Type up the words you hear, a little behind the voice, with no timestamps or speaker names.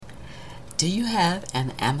Do you have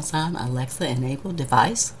an Amazon Alexa enabled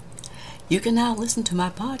device? You can now listen to my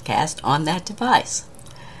podcast on that device.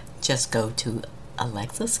 Just go to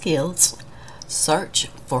Alexa Skills, search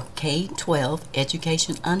for K-12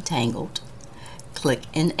 Education Untangled, click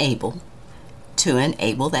Enable to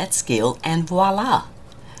enable that skill, and voila!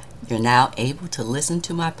 You're now able to listen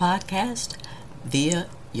to my podcast via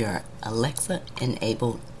your Alexa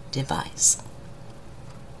enabled device.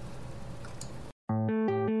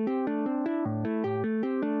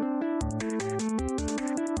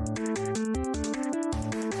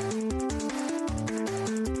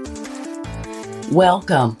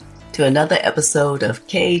 Welcome to another episode of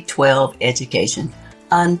K-12 Education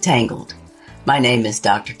Untangled. My name is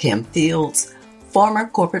Dr. Kim Fields, former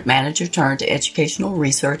corporate manager turned educational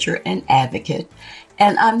researcher and advocate,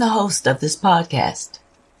 and I'm the host of this podcast.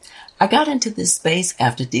 I got into this space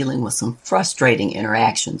after dealing with some frustrating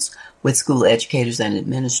interactions with school educators and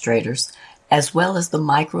administrators, as well as the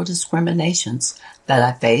micro-discriminations that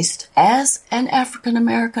I faced as an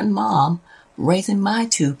African-American mom raising my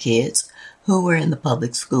two kids who were in the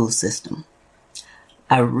public school system.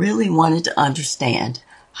 I really wanted to understand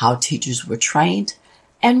how teachers were trained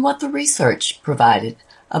and what the research provided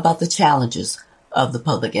about the challenges of the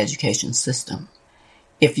public education system.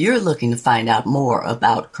 If you're looking to find out more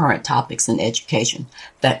about current topics in education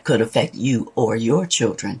that could affect you or your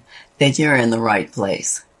children, then you're in the right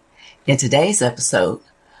place. In today's episode,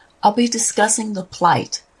 I'll be discussing the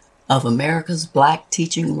plight of America's Black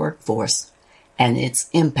teaching workforce and its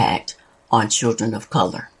impact on children of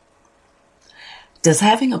color. Does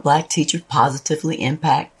having a Black teacher positively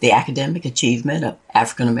impact the academic achievement of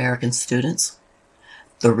African American students?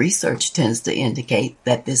 The research tends to indicate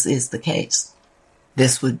that this is the case.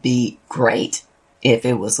 This would be great if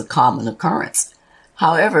it was a common occurrence.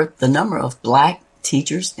 However, the number of Black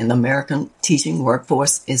teachers in the American teaching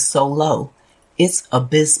workforce is so low, it's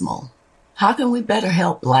abysmal. How can we better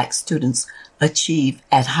help Black students achieve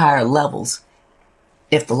at higher levels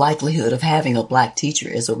if the likelihood of having a Black teacher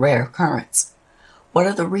is a rare occurrence? What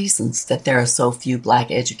are the reasons that there are so few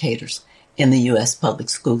Black educators in the U.S. public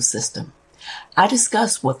school system? I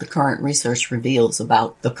discuss what the current research reveals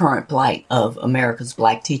about the current plight of America's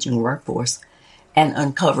Black teaching workforce and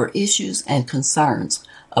uncover issues and concerns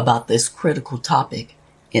about this critical topic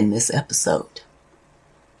in this episode.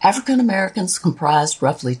 African Americans comprise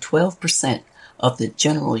roughly 12% of the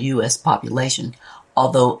general U.S. population,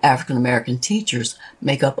 although African American teachers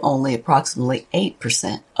make up only approximately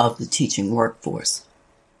 8% of the teaching workforce.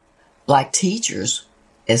 Black teachers,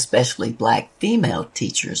 especially Black female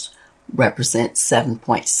teachers, represent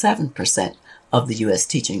 7.7% of the U.S.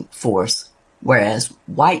 teaching force, whereas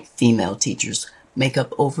white female teachers make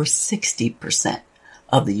up over 60%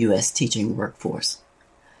 of the U.S. teaching workforce.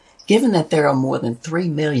 Given that there are more than 3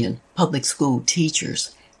 million public school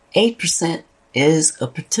teachers, 8% is a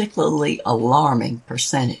particularly alarming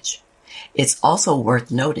percentage. It's also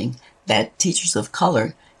worth noting that teachers of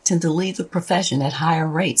color tend to leave the profession at higher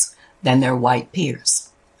rates than their white peers.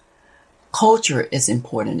 Culture is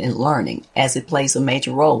important in learning as it plays a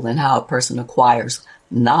major role in how a person acquires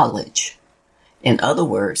knowledge. In other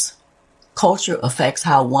words, culture affects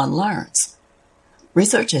how one learns.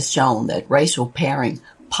 Research has shown that racial pairing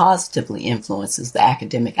positively influences the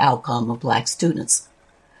academic outcome of Black students.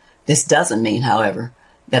 This doesn't mean, however,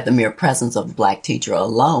 that the mere presence of a Black teacher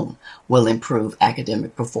alone will improve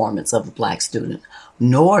academic performance of a Black student,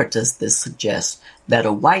 nor does this suggest that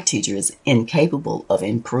a white teacher is incapable of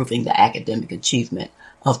improving the academic achievement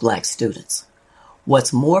of Black students.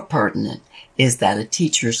 What's more pertinent is that a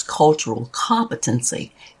teacher's cultural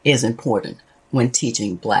competency is important when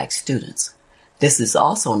teaching Black students. This is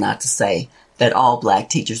also not to say that all Black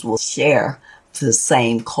teachers will share the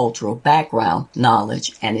same cultural background,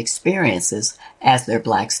 knowledge, and experiences as their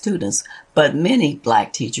Black students, but many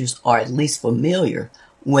Black teachers are at least familiar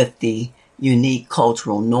with the unique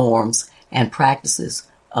cultural norms and practices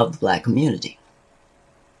of the Black community.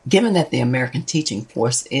 Given that the American teaching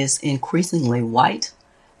force is increasingly white,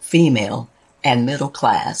 female, and middle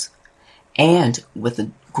class, and with a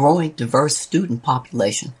growing diverse student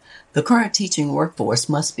population, the current teaching workforce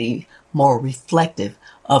must be more reflective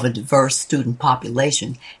of a diverse student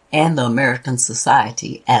population and the American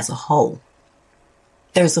society as a whole.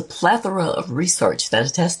 There's a plethora of research that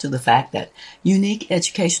attests to the fact that unique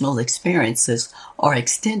educational experiences are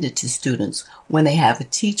extended to students when they have a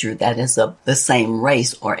teacher that is of the same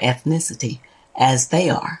race or ethnicity as they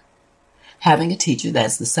are. Having a teacher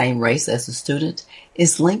that's the same race as the student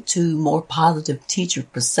is linked to more positive teacher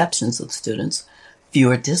perceptions of students,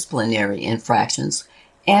 fewer disciplinary infractions,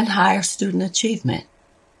 and higher student achievement.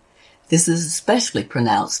 This is especially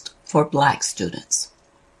pronounced for Black students.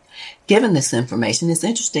 Given this information, it's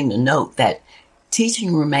interesting to note that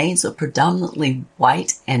teaching remains a predominantly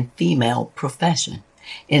white and female profession.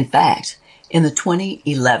 In fact, in the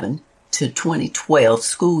 2011 to 2012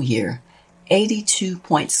 school year,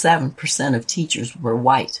 82.7% of teachers were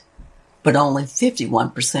white, but only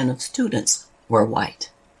 51% of students were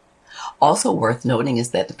white. Also worth noting is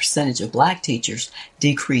that the percentage of Black teachers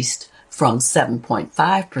decreased from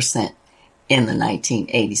 7.5% in the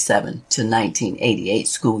 1987 to 1988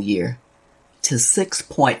 school year to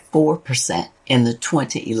 6.4% in the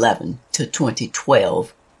 2011 to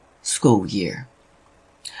 2012 school year.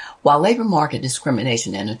 While labor market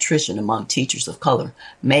discrimination and attrition among teachers of color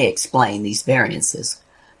may explain these variances,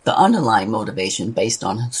 the underlying motivation based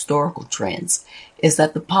on historical trends is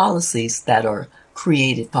that the policies that are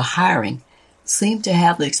created for hiring seem to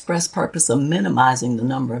have the express purpose of minimizing the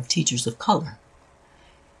number of teachers of color.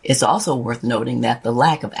 It's also worth noting that the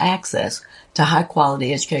lack of access to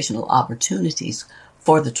high-quality educational opportunities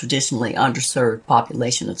for the traditionally underserved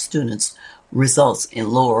population of students results in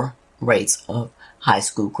lower rates of high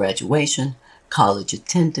school graduation, college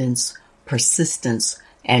attendance, persistence,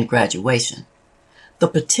 and graduation. The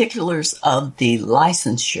particulars of the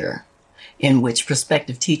licensure in which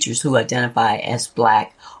prospective teachers who identify as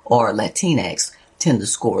Black or Latinx tend to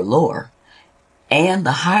score lower, and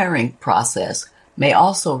the hiring process may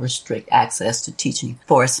also restrict access to teaching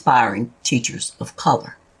for aspiring teachers of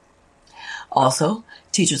color. Also,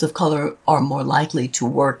 teachers of color are more likely to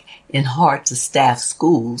work in hard-to-staff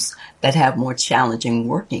schools that have more challenging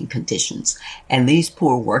working conditions, and these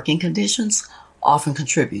poor working conditions often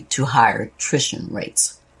contribute to higher attrition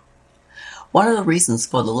rates. One of the reasons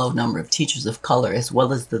for the low number of teachers of color, as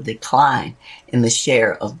well as the decline in the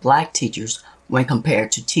share of Black teachers when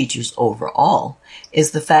compared to teachers overall,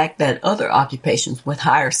 is the fact that other occupations with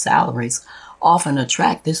higher salaries often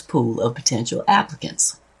attract this pool of potential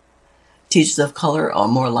applicants. Teachers of color are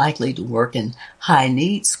more likely to work in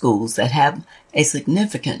high-need schools that have a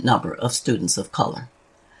significant number of students of color.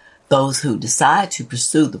 Those who decide to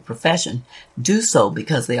pursue the profession do so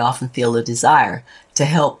because they often feel a desire to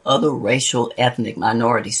help other racial ethnic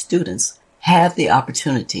minority students have the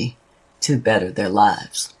opportunity to better their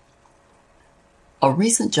lives. A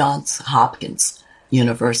recent Johns Hopkins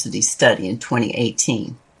University study in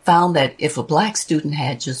 2018 found that if a Black student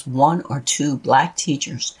had just one or two Black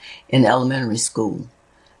teachers in elementary school,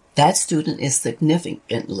 that student is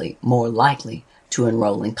significantly more likely to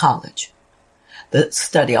enroll in college. The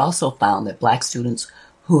study also found that Black students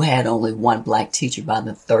who had only one Black teacher by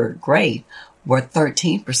the third grade were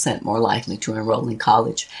 13% more likely to enroll in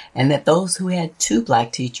college, and that those who had two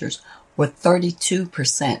Black teachers were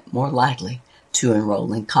 32% more likely to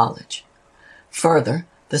enroll in college. Further,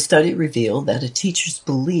 the study revealed that a teacher's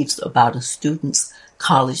beliefs about a student's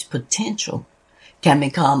college potential can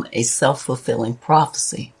become a self-fulfilling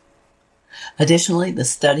prophecy. Additionally, the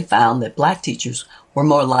study found that Black teachers were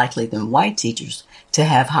more likely than white teachers to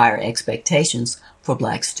have higher expectations for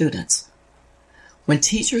Black students. When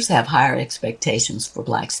teachers have higher expectations for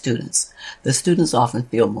Black students, the students often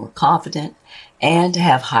feel more confident and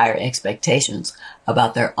have higher expectations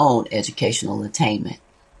about their own educational attainment.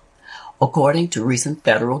 According to recent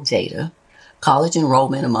federal data, college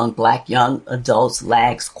enrollment among Black young adults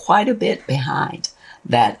lags quite a bit behind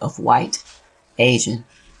that of white, Asian,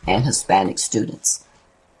 and Hispanic students.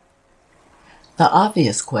 The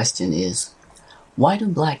obvious question is, why do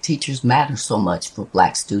Black teachers matter so much for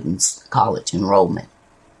Black students' college enrollment?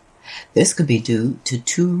 This could be due to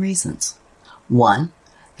two reasons. One,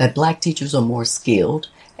 that Black teachers are more skilled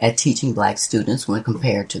at teaching Black students when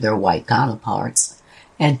compared to their white counterparts.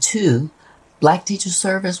 And two, Black teachers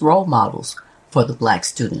serve as role models for the Black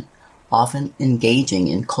student, often engaging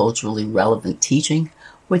in culturally relevant teaching,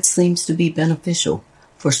 which seems to be beneficial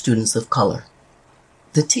for students of color.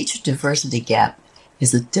 The teacher diversity gap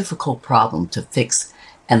is a difficult problem to fix,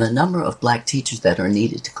 and the number of Black teachers that are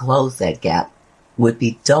needed to close that gap would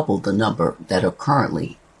be double the number that are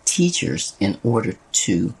currently teachers in order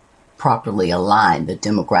to properly align the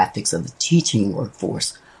demographics of the teaching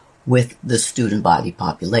workforce with the student body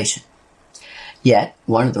population. Yet,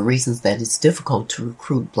 one of the reasons that it's difficult to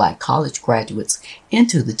recruit Black college graduates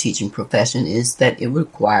into the teaching profession is that it would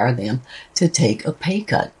require them to take a pay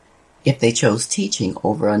cut if they chose teaching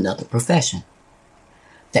over another profession.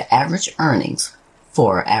 The average earnings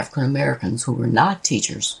for African Americans who were not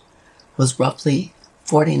teachers was roughly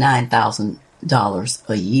 $49,000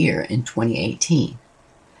 a year in 2018,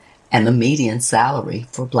 and the median salary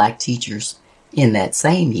for Black teachers in that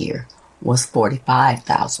same year was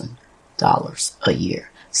 $45,000 a year.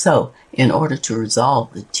 So, in order to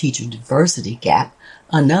resolve the teacher diversity gap,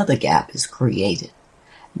 another gap is created.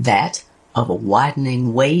 That of a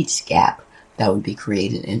widening wage gap that would be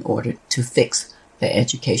created in order to fix the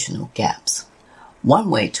educational gaps. One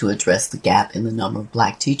way to address the gap in the number of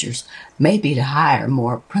black teachers may be to hire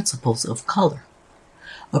more principals of color.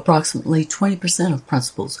 Approximately 20% of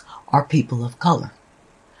principals are people of color.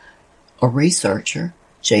 A researcher,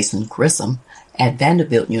 Jason Grissom, at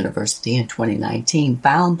Vanderbilt University in 2019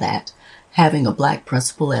 found that having a black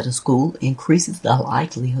principal at a school increases the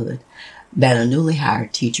likelihood that a newly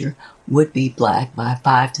hired teacher would be black by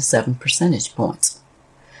 5 to 7 percentage points.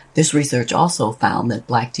 This research also found that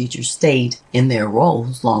black teachers stayed in their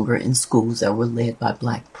roles longer in schools that were led by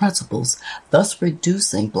black principals, thus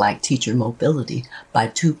reducing black teacher mobility by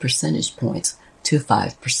 2 percentage points to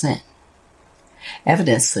 5%.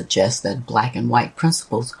 Evidence suggests that black and white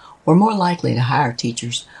principals were more likely to hire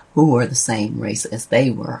teachers who were the same race as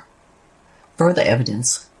they were. Further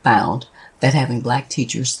evidence found that having black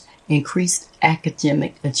teachers increased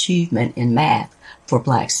academic achievement in math for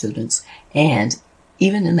black students, and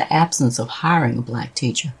even in the absence of hiring a black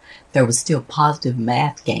teacher, there was still positive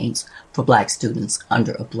math gains for black students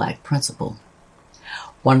under a black principal.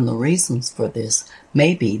 One of the reasons for this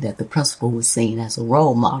may be that the principal was seen as a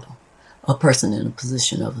role model, a person in a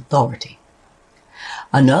position of authority.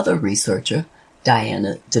 Another researcher,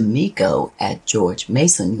 Diana D'Amico at George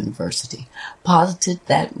Mason University, posited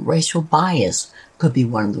that racial bias could be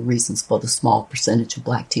one of the reasons for the small percentage of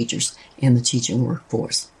black teachers in the teaching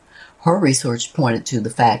workforce. Her research pointed to the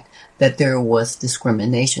fact that there was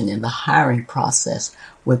discrimination in the hiring process,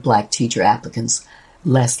 with black teacher applicants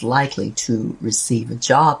less likely to receive a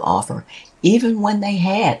job offer even when they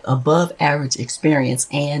had above average experience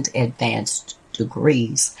and advanced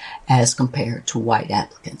degrees as compared to white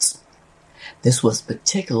applicants. This was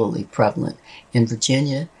particularly prevalent in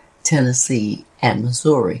Virginia, Tennessee, and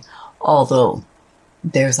Missouri, although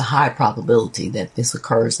there's a high probability that this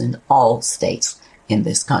occurs in all states in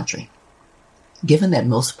this country. Given that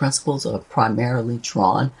most principals are primarily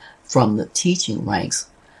drawn from the teaching ranks,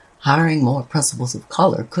 hiring more principals of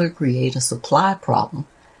color could create a supply problem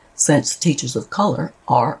since teachers of color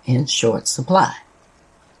are in short supply.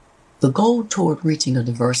 The goal toward reaching a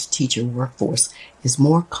diverse teacher workforce is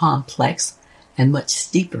more complex and much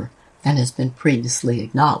steeper than has been previously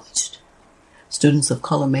acknowledged. Students of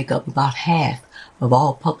color make up about half of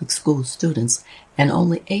all public school students, and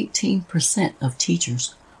only 18% of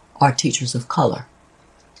teachers are teachers of color.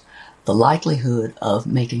 The likelihood of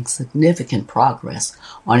making significant progress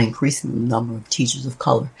on increasing the number of teachers of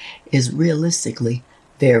color is realistically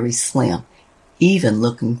very slim, even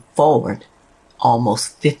looking forward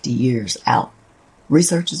almost 50 years out.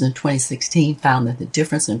 Researchers in 2016 found that the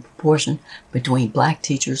difference in proportion between black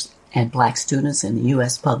teachers and black students in the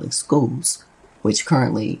U.S. public schools, which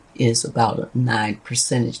currently is about a 9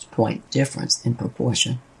 percentage point difference in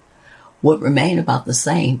proportion, would remain about the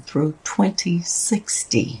same through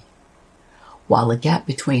 2060, while the gap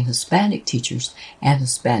between Hispanic teachers and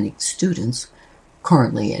Hispanic students,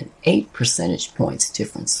 currently at 8 percentage points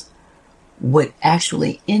difference, would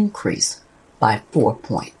actually increase by 4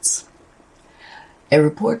 points. A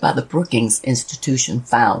report by the Brookings Institution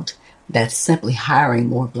found that simply hiring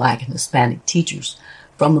more black and Hispanic teachers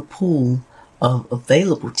from the pool of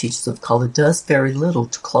available teachers of color does very little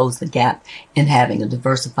to close the gap in having a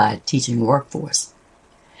diversified teaching workforce.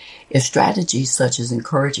 If strategies such as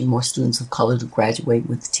encouraging more students of color to graduate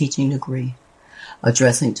with a teaching degree,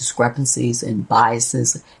 addressing discrepancies and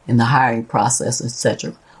biases in the hiring process,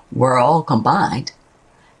 etc., were all combined,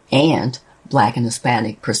 and black and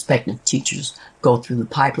Hispanic prospective teachers go through the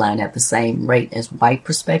pipeline at the same rate as white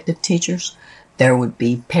prospective teachers, there would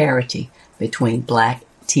be parity between black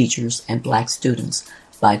teachers and black students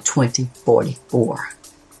by 2044.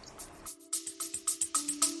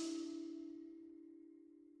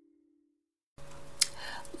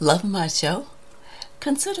 Love my show?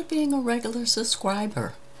 Consider being a regular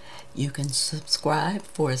subscriber. You can subscribe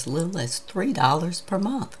for as little as $3 per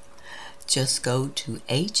month. Just go to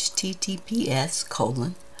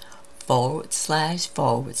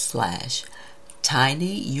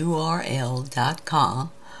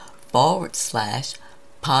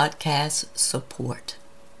support.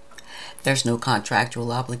 There's no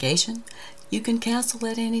contractual obligation. You can cancel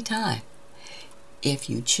at any time. If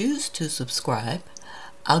you choose to subscribe,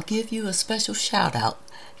 I'll give you a special shout out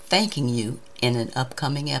thanking you in an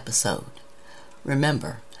upcoming episode.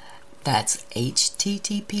 Remember, that's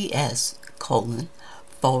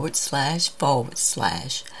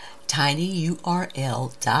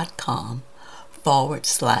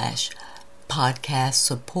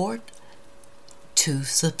support to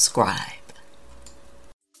subscribe.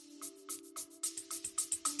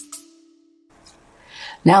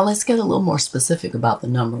 Now let's get a little more specific about the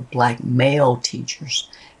number of Black male teachers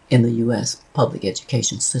in the U.S. public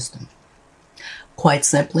education system. Quite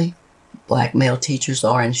simply, Black male teachers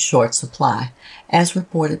are in short supply, as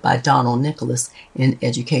reported by Donald Nicholas in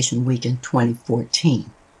Education Week in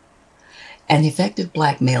 2014. An effective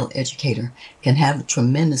Black male educator can have a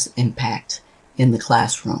tremendous impact in the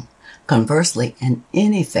classroom. Conversely, an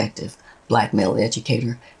ineffective Black male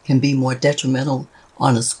educator can be more detrimental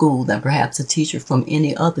on a school than perhaps a teacher from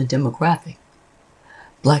any other demographic.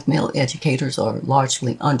 Black male educators are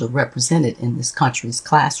largely underrepresented in this country's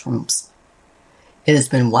classrooms. It has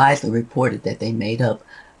been widely reported that they made up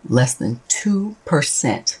less than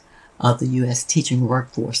 2% of the U.S. teaching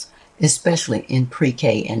workforce, especially in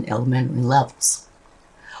pre-K and elementary levels.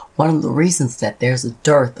 One of the reasons that there's a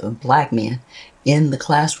dearth of Black men in the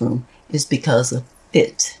classroom is because of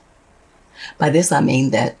fit. By this I mean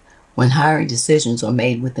that when hiring decisions are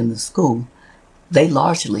made within the school, they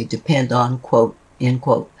largely depend on, quote, end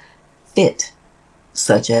quote, fit,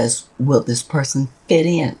 such as, will this person fit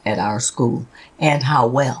in at our school and how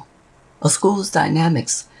well? A school's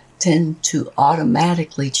dynamics tend to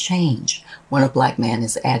automatically change when a Black man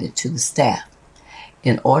is added to the staff.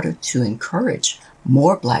 In order to encourage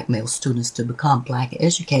more Black male students to become Black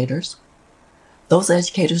educators, those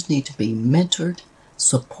educators need to be mentored,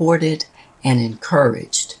 supported, and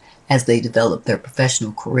encouraged as they develop their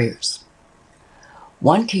professional careers.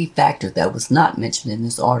 One key factor that was not mentioned in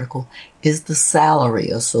this article is the salary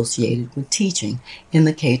associated with teaching in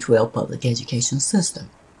the K-12 public education system.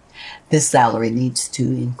 This salary needs to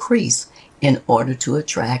increase in order to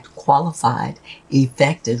attract qualified,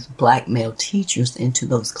 effective Black male teachers into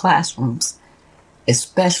those classrooms,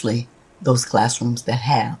 especially those classrooms that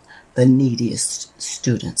have the neediest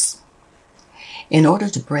students. In order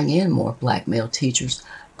to bring in more Black male teachers,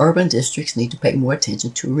 urban districts need to pay more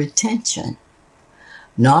attention to retention.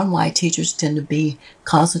 Non-white teachers tend to be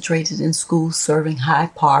concentrated in schools serving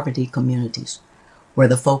high poverty communities, where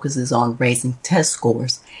the focus is on raising test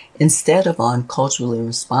scores instead of on culturally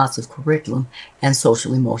responsive curriculum and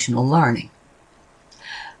social emotional learning.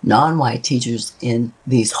 Non-white teachers in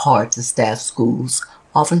these hard-to-staff schools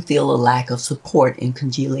often feel a lack of support and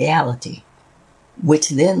congeniality, which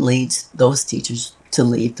then leads those teachers to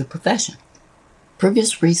leave the profession.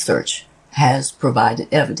 Previous research has provided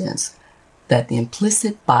evidence that the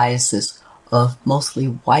implicit biases of mostly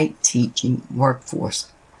white teaching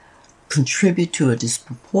workforce contribute to a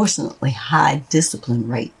disproportionately high discipline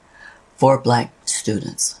rate for Black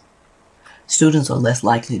students. Students are less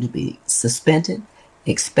likely to be suspended,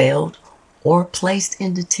 expelled, or placed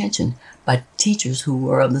in detention by teachers who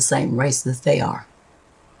were of the same race as they are.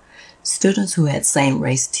 Students who had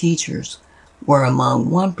same-race teachers were among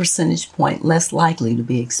 1 percentage point less likely to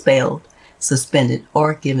be expelled, suspended,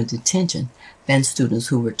 or given detention than students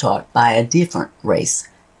who were taught by a different race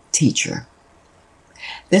teacher.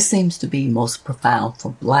 This seems to be most profound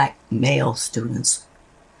for Black male students,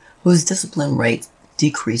 whose discipline rate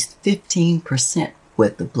decreased 15%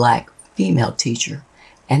 with the Black female teacher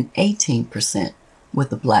and 18% with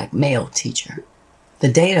the Black male teacher. The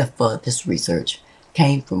data for this research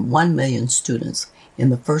came from 1 million students in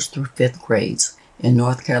the 1st through 5th grades in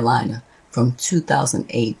North Carolina from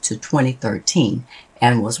 2008 to 2013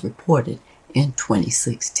 and was reported in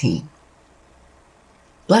 2016.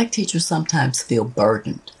 Black teachers sometimes feel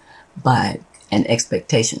burdened by an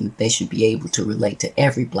expectation that they should be able to relate to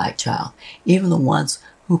every Black child, even the ones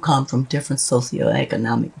who come from different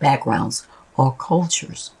socioeconomic backgrounds or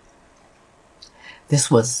cultures. This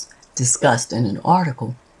was discussed in an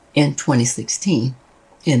article in 2016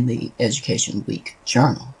 in the Education Week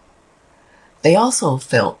journal. They also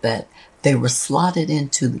felt that they were slotted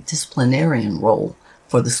into the disciplinarian role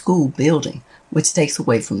for the school building, which takes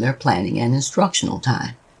away from their planning and instructional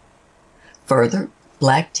time. Further,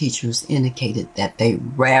 Black teachers indicated that they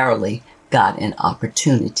rarely got an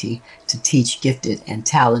opportunity to teach gifted and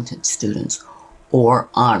talented students or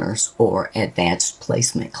honors or advanced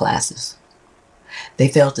placement classes. They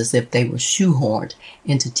felt as if they were shoehorned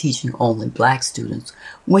into teaching only Black students,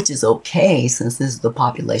 which is okay since this is the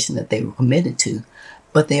population that they were committed to,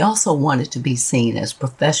 but they also wanted to be seen as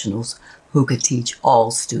professionals who could teach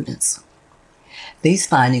all students. These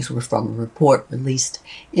findings were from a report released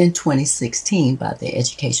in 2016 by the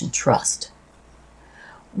Education Trust.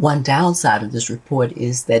 One downside of this report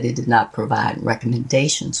is that it did not provide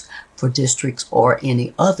recommendations for districts or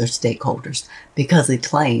any other stakeholders because it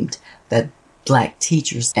claimed that Black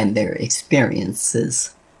teachers and their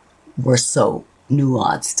experiences were so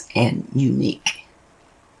nuanced and unique.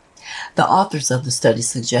 The authors of the study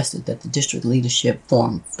suggested that the district leadership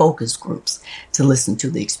form focus groups to listen to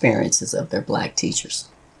the experiences of their Black teachers.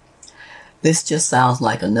 This just sounds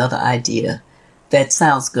like another idea that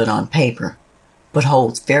sounds good on paper, but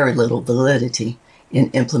holds very little validity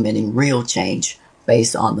in implementing real change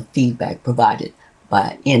based on the feedback provided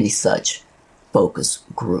by any such focus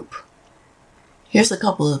group. Here's a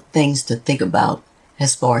couple of things to think about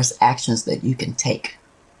as far as actions that you can take.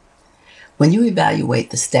 When you evaluate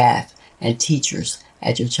the staff and teachers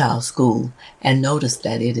at your child's school and notice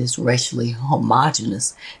that it is racially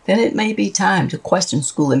homogeneous, then it may be time to question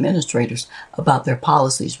school administrators about their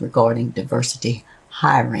policies regarding diversity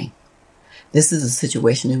hiring. This is a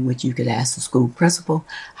situation in which you could ask the school principal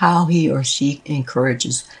how he or she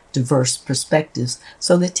encourages diverse perspectives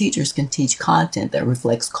so that teachers can teach content that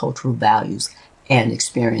reflects cultural values and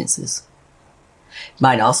experiences. It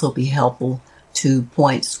might also be helpful to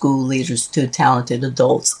point school leaders to talented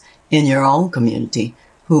adults in your own community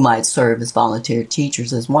who might serve as volunteer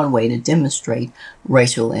teachers as one way to demonstrate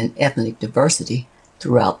racial and ethnic diversity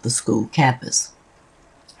throughout the school campus.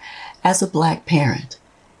 As a Black parent,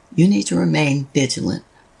 you need to remain vigilant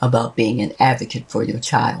about being an advocate for your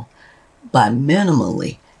child by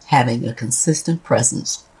minimally having a consistent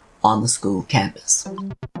presence on the school campus.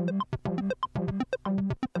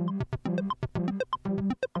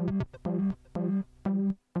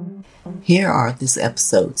 Here are this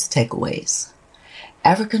episode's takeaways.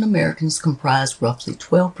 African Americans comprise roughly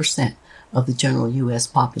 12% of the general U.S.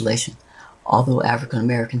 population, although African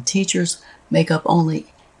American teachers make up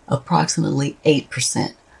only approximately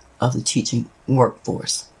 8% of the teaching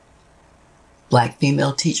workforce. Black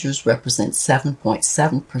female teachers represent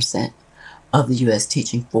 7.7% of the U.S.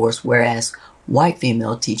 teaching force, whereas white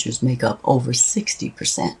female teachers make up over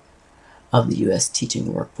 60% of the U.S.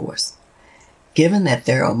 teaching workforce. Given that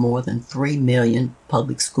there are more than 3 million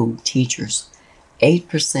public school teachers,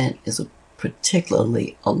 8% is a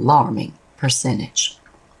particularly alarming percentage.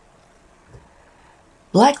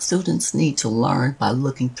 Black students need to learn by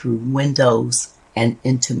looking through windows and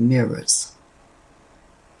into mirrors.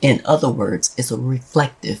 In other words, it's a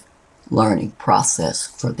reflective learning process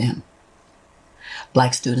for them.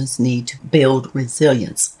 Black students need to build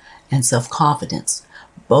resilience and self-confidence.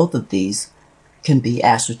 Both of these can be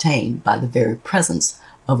ascertained by the very presence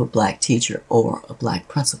of a Black teacher or a Black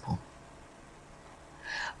principal.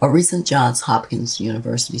 A recent Johns Hopkins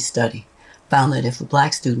University study found that if a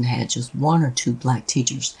Black student had just 1 or 2 Black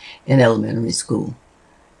teachers in elementary school,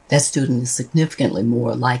 that student is significantly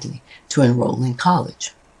more likely to enroll in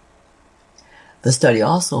college. The study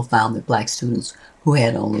also found that Black students who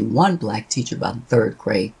had only 1 Black teacher by the 3rd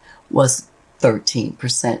grade was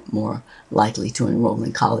 13% more likely to enroll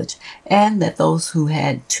in college, and that those who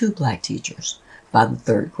had 2 Black teachers by the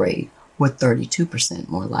 3rd grade were 32%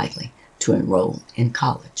 more likely to enroll in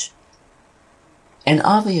college. An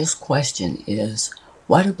obvious question is,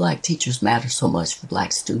 why do Black teachers matter so much for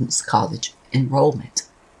Black students' college enrollment?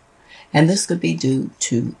 And this could be due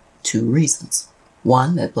to 2 reasons.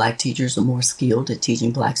 One, that Black teachers are more skilled at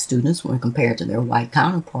teaching Black students when compared to their white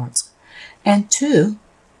counterparts. And 2,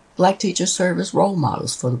 Black teachers serve as role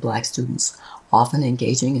models for the Black students, often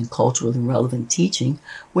engaging in culturally relevant teaching,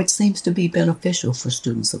 which seems to be beneficial for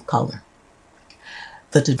students of color.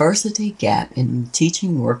 The diversity gap in the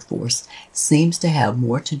teaching workforce seems to have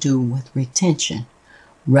more to do with retention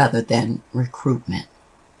rather than recruitment.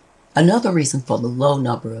 Another reason for the low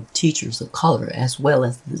number of teachers of color, as well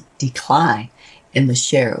as the decline in the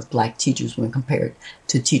share of Black teachers when compared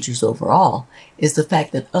to teachers overall, is the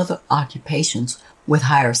fact that other occupations with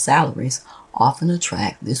higher salaries often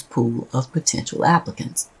attract this pool of potential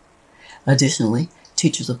applicants. Additionally,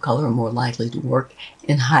 teachers of color are more likely to work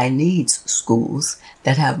in high-needs schools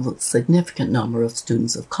that have a significant number of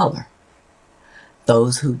students of color.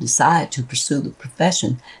 Those who decide to pursue the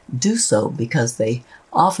profession do so because they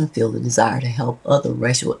often feel the desire to help other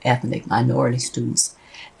racial ethnic minority students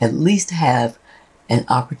at least have an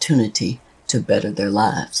opportunity to better their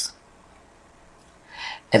lives.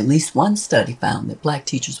 At least one study found that Black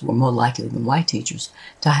teachers were more likely than white teachers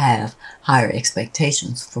to have higher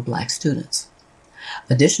expectations for Black students.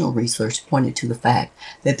 Additional research pointed to the fact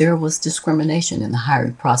that there was discrimination in the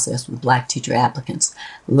hiring process, with Black teacher applicants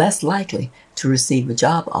less likely to receive a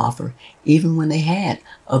job offer even when they had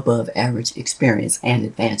above average experience and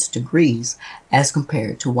advanced degrees as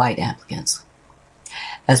compared to white applicants.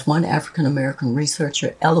 As one African American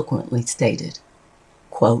researcher eloquently stated,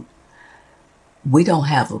 quote, "We don't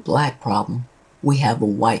have a Black problem, we have a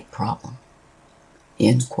white problem,"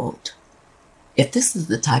 end quote. If this is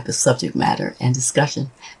the type of subject matter and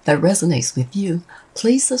discussion that resonates with you,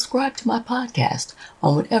 please subscribe to my podcast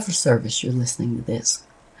on whatever service you're listening to this.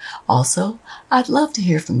 Also, I'd love to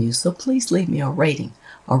hear from you, so please leave me a rating,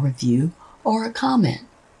 a review, or a comment.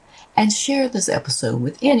 And share this episode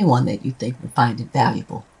with anyone that you think would find it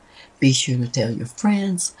valuable. Be sure to tell your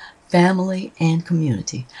friends, family, and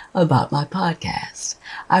community about my podcast.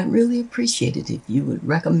 I'd really appreciate it if you would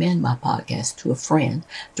recommend my podcast to a friend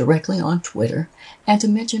directly on Twitter and to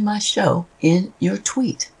mention my show in your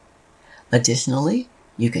tweet. Additionally,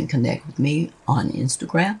 you can connect with me on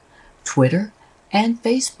Instagram, Twitter, and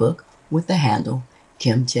Facebook with the handle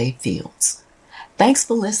Kim J. Fields. Thanks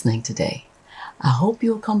for listening today. I hope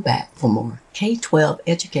you'll come back for more K-12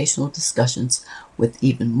 educational discussions with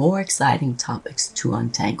even more exciting topics to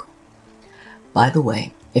untangle. By the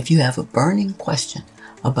way, if you have a burning question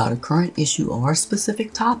about a current issue or a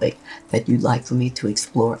specific topic that you'd like for me to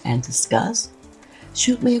explore and discuss,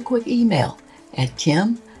 shoot me a quick email at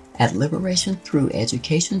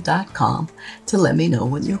kim@liberationthrougheducation.com to let me know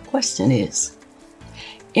what your question is.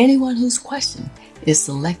 Anyone whose question is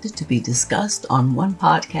selected to be discussed on one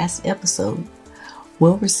podcast episode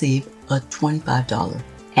will receive a $25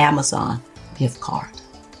 Amazon gift card.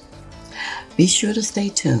 Be sure to stay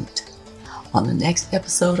tuned. On the next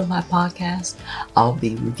episode of my podcast, I'll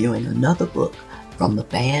be reviewing another book from the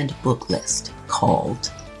banned book list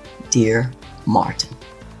called Dear Martin.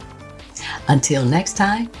 Until next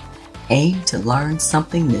time, aim to learn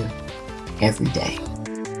something new every day.